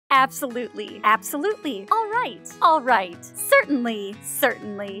Absolutely. Absolutely. All right. All right. Certainly.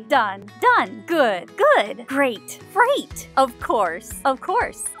 Certainly. Done. Done. Good. Good. Great. Great. Of course. Of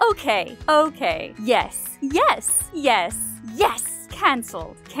course. Okay. Okay. Yes. Yes. Yes. Yes.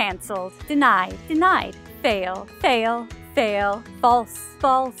 Cancelled. Cancelled. Denied. Denied. Fail. Fail. Fail. False.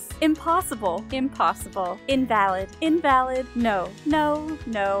 False. Impossible. Impossible. Invalid. Invalid. No. No.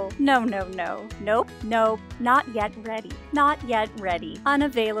 No. No. No. No. Nope. Nope. Not yet ready. Not yet ready.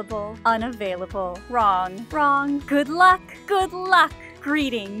 Unavailable. Unavailable. Wrong. Wrong. Good luck. Good luck.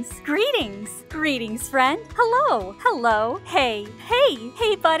 Greetings. Greetings. Greetings, friend. Hello. Hello. Hey. Hey.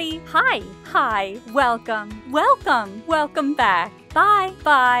 Hey, buddy. Hi. Hi. Welcome. Welcome. Welcome back. Bye.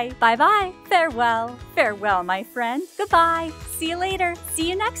 Bye. Bye-bye. Farewell. Farewell, my friend. Goodbye. See you later. See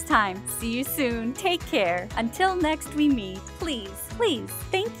you next time. See you soon. Take care. Until next we meet. Please. Please.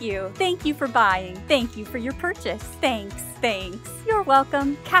 Thank you. Thank you for buying. Thank you for your purchase. Thanks. Thanks. You're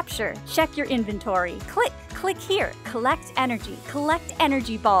welcome. Capture. Check your inventory. Click. Click here. Collect energy. Collect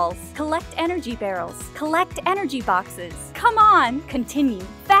energy balls. Collect energy barrels. Collect energy boxes. Come on. Continue.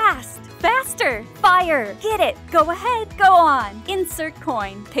 Fast. Faster. Fire. Get it. Go ahead. Go on. Insert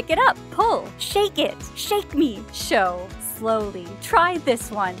coin. Pick it up. Pull. Shake it. Shake me. Show. Slowly. Try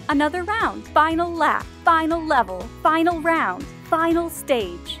this one. Another round. Final lap. Final level. Final round. Final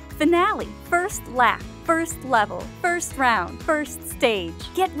stage. Finale. First lap. First level. First round. First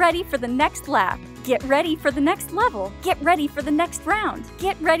stage. Get ready for the next lap. Get ready for the next level. Get ready for the next round.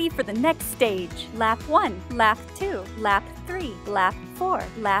 Get ready for the next stage. Lap 1, lap 2, lap 3, lap 4,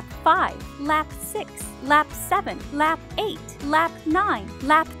 lap 5, lap 6, lap 7, lap 8, lap 9,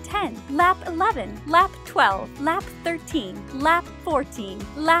 lap 10, lap 11, lap 12, lap 13, lap 14,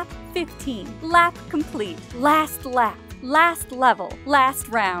 lap 15, lap complete. Last lap. Last level, last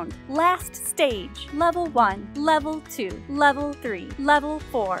round, last stage, level 1, level 2, level 3, level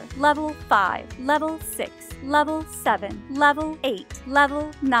 4, level 5, level 6, level 7, level 8,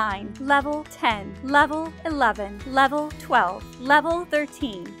 level 9, level 10, level 11, level 12, level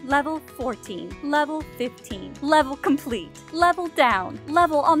 13, level 14, level 15, level complete, level down,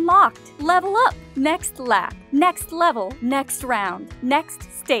 level unlocked, level up, next lap, next level, next round,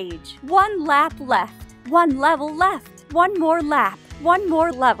 next stage, 1 lap left, 1 level left. 1 more lap, 1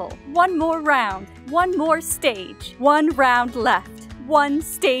 more level, 1 more round, 1 more stage, 1 round left, 1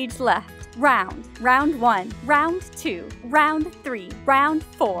 stage left. Round 1, round 2, round 3, round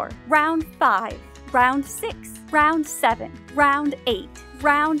 4, round 5, round 6, round 7, round 8,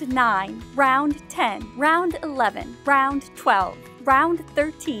 round 9, round 10, round 11, round 12, round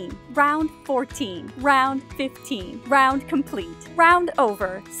 13, round 14, round 15, round complete, round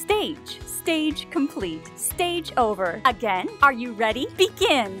over, stage complete, stage over. Again, are you ready?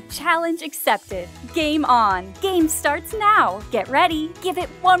 Begin. Challenge accepted. Game on. Game starts now. Get ready. Give it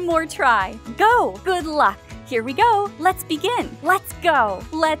 1 more try. Go. Good luck. Here we go. Let's begin. Let's go.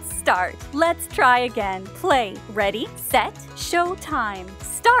 Let's start. Let's try again. Play. Ready, set, show time.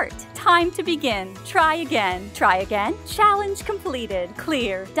 Start. Time to begin. Try again. Try again. Challenge completed.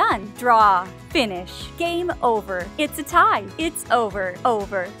 Clear. Done. Draw. Finish. Game over. It's a tie. It's over.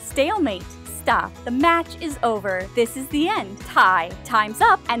 Over. Stalemate. Stop. The match is over. This is the end. Tie. Time's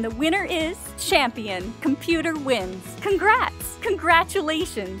up, and the winner is champion. Computer wins. Congrats.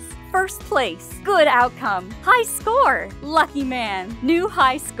 Congratulations. First place. Good outcome. High score. Lucky man. New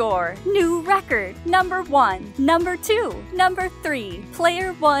high score. New record. Number 1. Number 2. Number 3.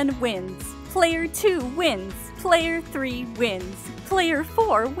 Player 1 wins. Player 2 wins. Player 3 wins. Player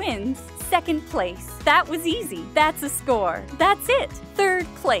 4 wins. Second place. That was easy. That's a score. That's it. Third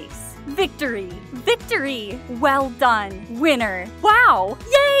place. Victory! Victory! Well done, winner! Wow!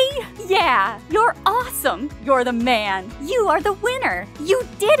 Yay! Yeah! You're awesome! You're the man! You are the winner! You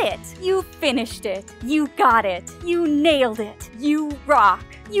did it! You finished it! You got it! You nailed it! You rock!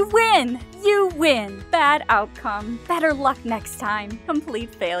 You win! You win! Bad outcome. Better luck next time.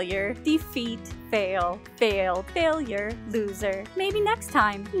 Complete failure. Defeat. Fail. Fail. Failure. Loser. Maybe next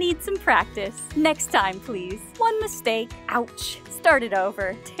time. Need some practice. Next time, please. 1 mistake. Ouch. Start it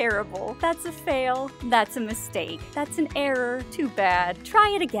over. Terrible. That's a fail. That's a mistake. That's an error. Too bad.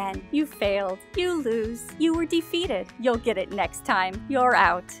 Try it again. You failed. You lose. You were defeated. You'll get it next time. You're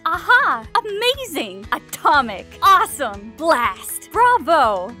out. Aha! Amazing! Atomic! Awesome! Blast!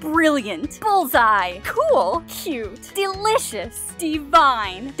 Bravo! Brilliant! Bullseye! Cool! Cute! Delicious!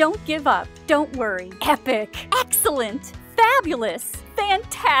 Divine! Don't give up. Don't worry. Epic! Excellent! Fabulous!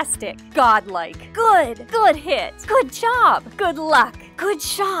 Fantastic! Godlike! Good! Good hit! Good job! Good luck! Good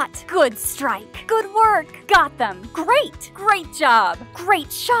shot! Good strike! Good work! Got them! Great! Great job!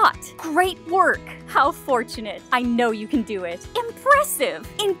 Great shot! Great work! How fortunate. I know you can do it. Impressive.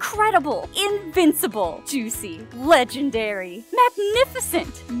 Incredible. Invincible. Juicy. Legendary.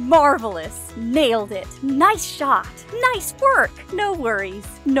 Magnificent. Marvelous. Nailed it. Nice shot. Nice work. No worries.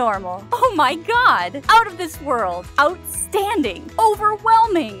 Normal. Oh my God. Out of this world. Outstanding.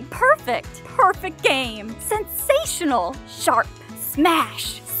 Overwhelming. Perfect. Perfect game. Sensational. Sharp.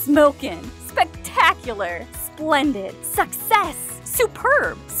 Smash. Smokin'. Spectacular. Splendid. Success.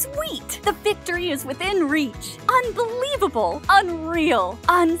 Superb. Sweet. The victory is within reach. Unbelievable. Unreal.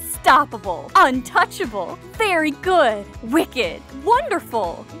 Unstoppable. Untouchable. Very good. Wicked.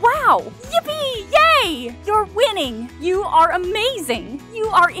 Wonderful. Wow. Yippee! Yay! You're winning. You are amazing. You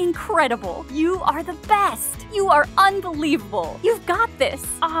are incredible. You are the best. You are unbelievable. You've got this.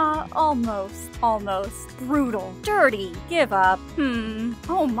 Almost. Almost. Brutal. Dirty. Give up.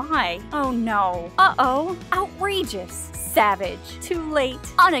 Oh my. Oh no. Uh-oh. Outrageous. Savage. Too late.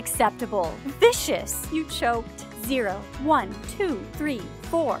 Unacceptable. Vicious. You choked. 0, 1, 2, 3,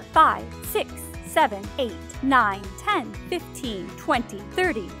 4, 5, 6, 7, 8, 9, 10, 15, 20,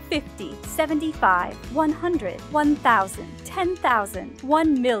 30, 50, 75, 100, 1,000, 10,000,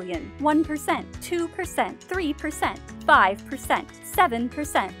 1 million, 1%, 2%, 3%, 5%,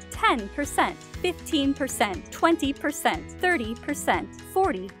 7%, 10%, 15%, 20%, 30%,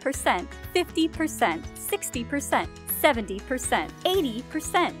 40%, 50%, 60%, 70%,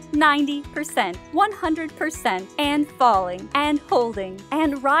 80%, 90%, 100%, and falling, and holding,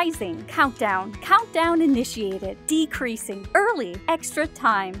 and rising. Countdown. Countdown initiated. Decreasing. Early. Extra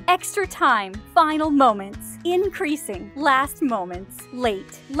time. Extra time. Final moments. Increasing. Last moments.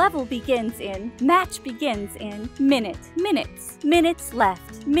 Late. Level begins in. Match begins in. Minute. Minutes. Minutes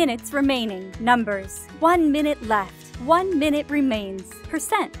left. Minutes remaining. Numbers. 1 minute left. 1 minute remains.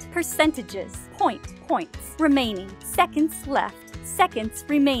 Percent. Percentages. Point. Points. Remaining. Seconds left. Seconds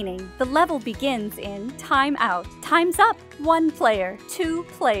remaining. The level begins in time out. Time's up. 1 player. 2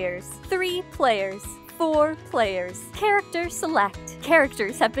 players. 3 players. 4 players. Character select.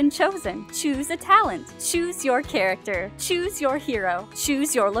 Characters have been chosen. Choose a talent. Choose your character. Choose your hero.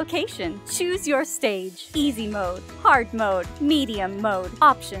 Choose your location. Choose your stage. Easy mode. Hard mode. Medium mode.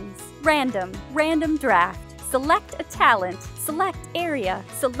 Options. Random. Random draft. Select a talent. Select area.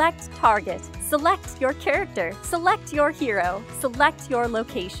 Select target. Select your character. Select your hero. Select your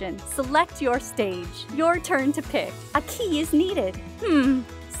location. Select your stage. Your turn to pick. A key is needed.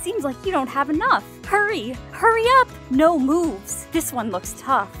 Seems like you don't have enough. Hurry! Hurry up! No moves. This one looks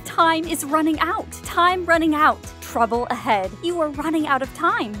tough. Time is running out. Time running out. Trouble ahead. You are running out of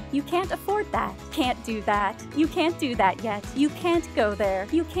time. You can't afford that. Can't do that. You can't do that yet. You can't go there.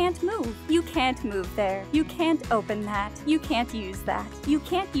 You can't move. You can't move there. You can't open that. You can't use that. You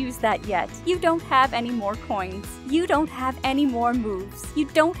can't use that yet. You don't have any more coins. You don't have any more moves. You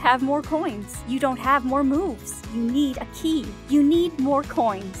don't have more coins. You don't have more moves. You need a key. You need more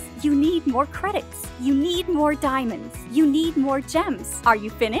coins. You need more credits. You need more diamonds. You need more gems. Are you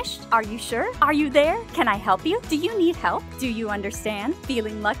finished? Are you sure? Are you there? Can I help you? Do you need help? Do you understand?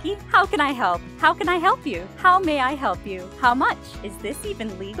 Feeling lucky? How can I help? How can I help you? How may I help you? How much? Is this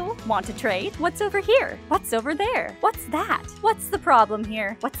even legal? Want to trade? What's over here? What's over there? What's that? What's the problem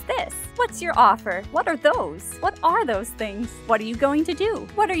here? What's this? What's your offer? What are those? What are those things? What are you going to do?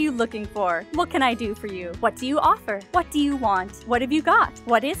 What are you looking for? What can I do for you? What do you offer? What do you want? What have you got?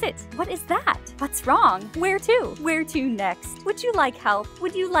 What is it? What is that? What's wrong? Where to? Where to next? Would you like help?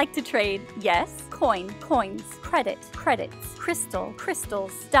 Would you like to trade? Yes? Coin, coins, credit, credits, crystal,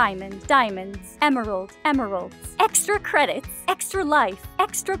 crystals, diamond, diamonds, emerald, emeralds, extra credits, extra life,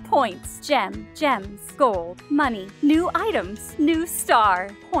 extra points, gem, gems, gold, money, new items, new star,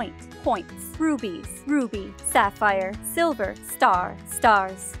 point, points, rubies, ruby, sapphire, silver, star,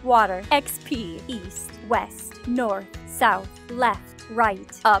 stars, water, XP, east, west, north, south, left,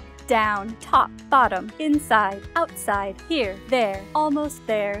 right, up, down, top, bottom, inside, outside, here, there, almost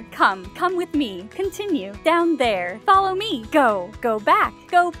there, come with me, continue, down there, follow me, go back,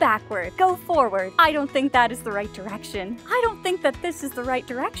 go backward, go forward. I don't think that is the right direction. I don't think that this is the right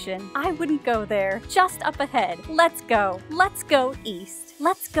direction. I wouldn't go there, just up ahead. Let's go east,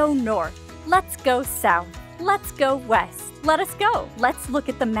 let's go north, let's go south, let's go west. Let us go. Let's look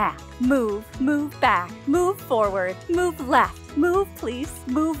at the map. Move back, move forward, move left, move please,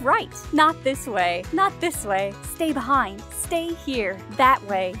 move right. Not this way, not this way. Stay behind, stay here, that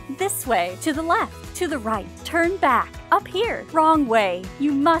way, this way, to the left, to the right. Turn back, up here, wrong way.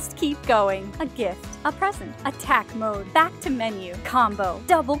 You must keep going. A gift, a present, attack mode, back to menu, combo,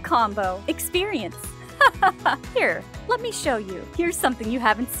 double combo, experience. Here, let me show you. Here's something you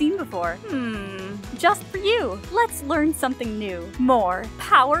haven't seen before. Just for you. Let's learn something new. More.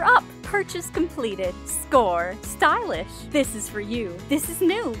 Power up. Purchase completed. Score. Stylish. This is for you. This is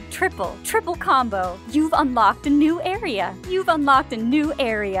new. Triple. Triple combo. You've unlocked a new area. You've unlocked a new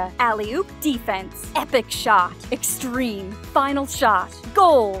area. Alley-oop. Defense. Epic shot. Extreme. Final shot.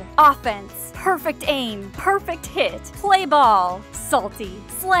 Goal. Offense. Perfect aim. Perfect hit. Play ball. Salty.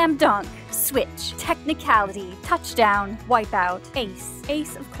 Slam dunk. Switch. Technicality. Touchdown. Wipeout. Ace.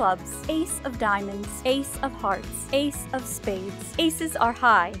 Ace of clubs. Ace of diamonds. Ace of hearts. Ace of spades. Aces are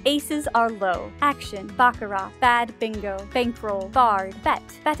high. Aces are low. Action. Baccarat. Bad bingo. Bankroll. Bard. Bet.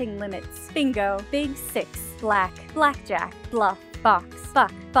 Betting limits. Bingo. Big six. Black. Blackjack. Bluff. Box.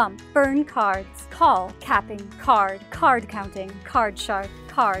 Buck. Bump. Burn cards. Call. Capping. Card. Card counting. Card shark.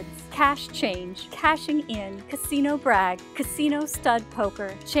 Cards. Cash change. Cashing in. Casino brag. Casino stud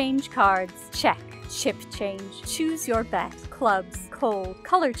poker. Change cards. Check. Chip change. Choose your bet. Clubs. Cold.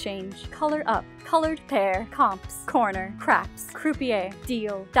 Color change. Color up. Colored pair. Comps. Corner. Craps. Croupier.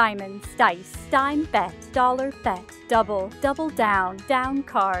 Deal. Diamonds. Dice. Dime bet. Dollar bet. Double. Double down. Down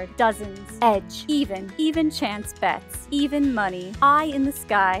card. Dozens. Edge. Even. Even chance bets. Even money. Eye in the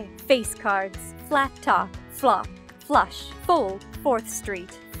sky. Face cards. Flat top. Flop. Flush. Fold. 4th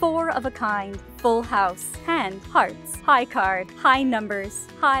Street. 4 of a kind. Full house. Hand. Hearts. High card. High numbers.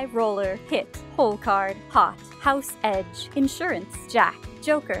 High roller. Hit. Hole card. Hot. House edge. Insurance. Jack.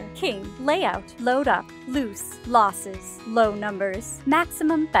 Joker. King. Layout. Load up. Loose. Losses. Low numbers.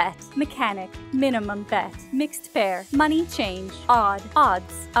 Maximum bet. Mechanic. Minimum bet. Mixed pair. Money change. Odd.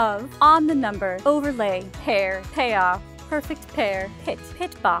 Odds. Of. On the number. Overlay. Pair. Payoff. Perfect pair. Pit.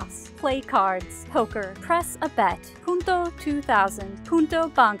 Pit boss. Play cards. Poker. Press a bet. Punto 2000. Punto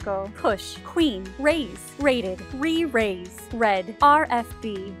banco. Push. Queen. Raise. Rated. Re-raise. Red.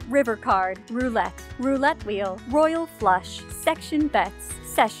 RFB. River card. Roulette. Roulette wheel. Royal flush. Section bets.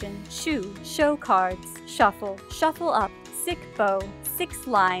 Session. Shoe. Show cards. Shuffle. Shuffle up. Sick bow. 6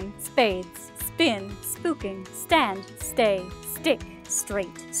 line. Spades. Spin. Spooking. Stand. Stay. Stick.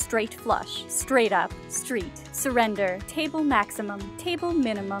 Straight. Straight flush. Straight up. Street. Surrender. Table maximum. Table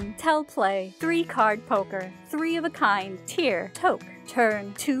minimum. Tell play. 3 card poker. 3 of a kind. Tier. Toke.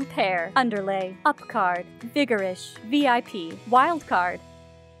 Turn. 2 pair. Underlay. Up card. Vigorish. VIP. Wild card.